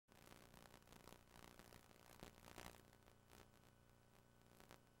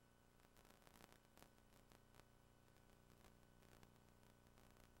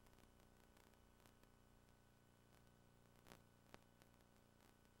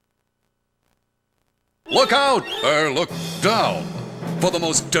Look out, or look down. For the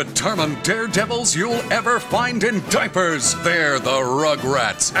most determined daredevils you'll ever find in diapers, they're the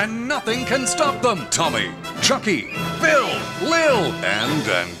Rugrats, and nothing can stop them. Tommy, Chucky, Bill, Lil, and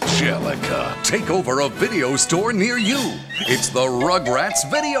Angelica take over a video store near you. It's the Rugrats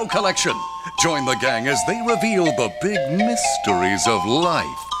Video Collection. Join the gang as they reveal the big mysteries of life.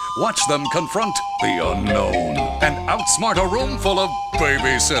 Watch them confront the unknown and outsmart a room full of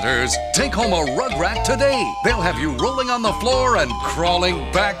babysitters. Take home a Rugrat today. They'll have you rolling on the floor and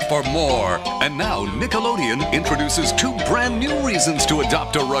crawling back for more. And now Nickelodeon introduces 2 brand new reasons to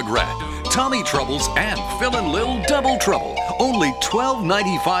adopt a Rugrat. Tommy Troubles and Phil and Lil Double Trouble. Only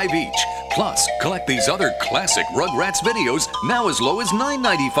 $12.95 each. Plus, collect these other classic Rugrats videos now as low as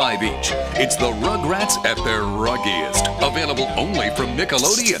 $9.95 each. It's the Rugrats at their ruggiest. Available only from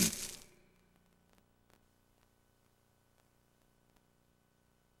Nickelodeon.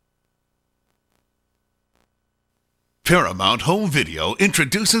 Paramount Home Video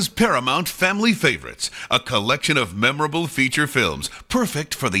introduces Paramount Family Favorites, a collection of memorable feature films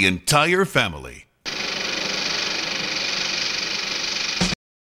perfect for the entire family.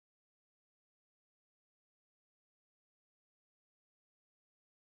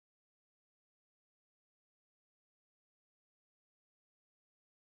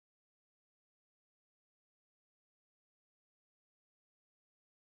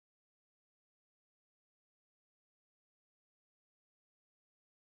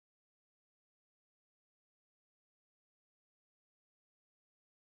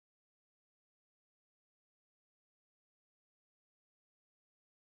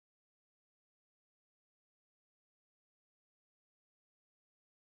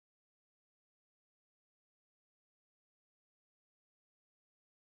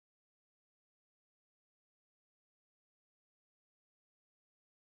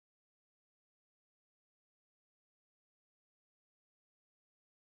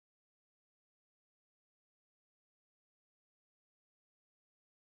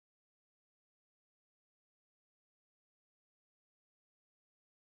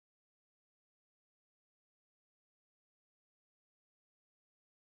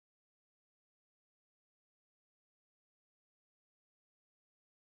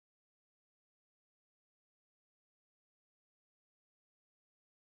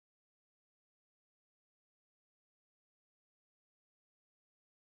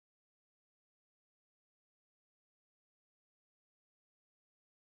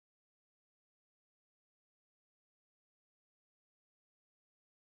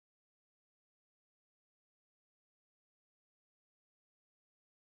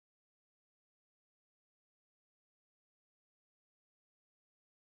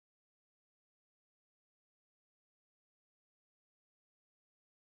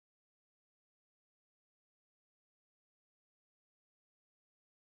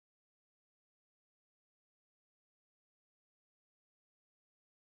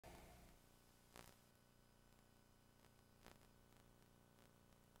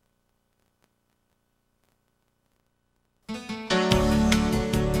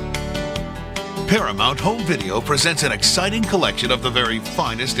 Paramount Home Video presents an exciting collection of the very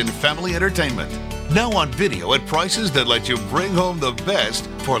finest in family entertainment. Now on video at prices that let you bring home the best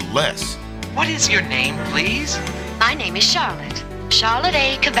for less. What is your name, please? My name is Charlotte. Charlotte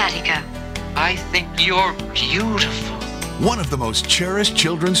A. Kabatica. I think you're beautiful. One of the most cherished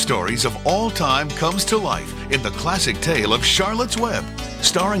children's stories of all time comes to life in the classic tale of Charlotte's Web,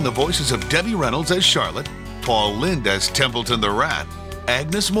 starring the voices of Debbie Reynolds as Charlotte, Paul Lynde as Templeton the Rat,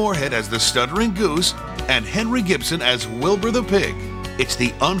 Agnes Moorehead as the Stuttering Goose, and Henry Gibson as Wilbur the Pig. It's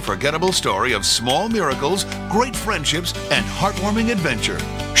the unforgettable story of small miracles, great friendships, and heartwarming adventure.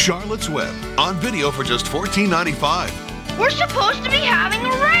 Charlotte's Web, on video for just $14.95. We're supposed to be having a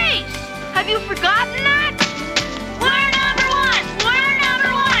race! Have you forgotten that? We're number one! We're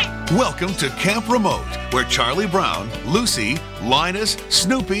number one! Welcome to Camp Remote, where Charlie Brown, Lucy, Linus,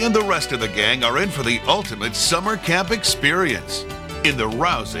 Snoopy, and the rest of the gang are in for the ultimate summer camp experience. In the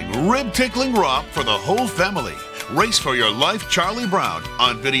rousing, rib-tickling romp for the whole family, Race for Your Life Charlie Brown,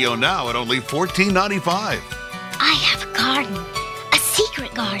 on video now at only $14.95. I have a garden, a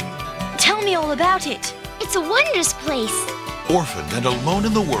secret garden. Tell me all about it. It's a wondrous place. Orphaned and alone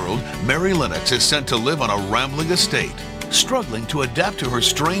in the world, Mary Lennox is sent to live on a rambling estate. Struggling to adapt to her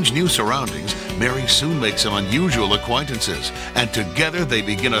strange new surroundings, Mary soon makes some unusual acquaintances, and together they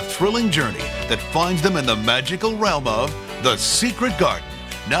begin a thrilling journey that finds them in the magical realm of The Secret Garden,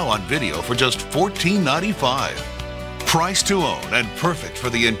 now on video for just $14.95. Price to own and perfect for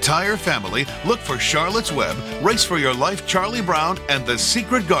the entire family, look for Charlotte's Web, Race for Your Life Charlie Brown, and The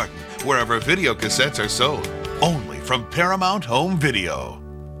Secret Garden wherever video cassettes are sold. Only from Paramount Home Video.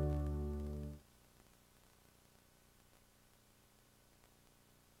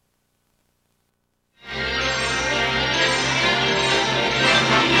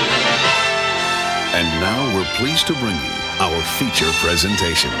 And now we're pleased to bring you our feature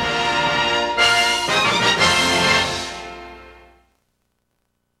presentation.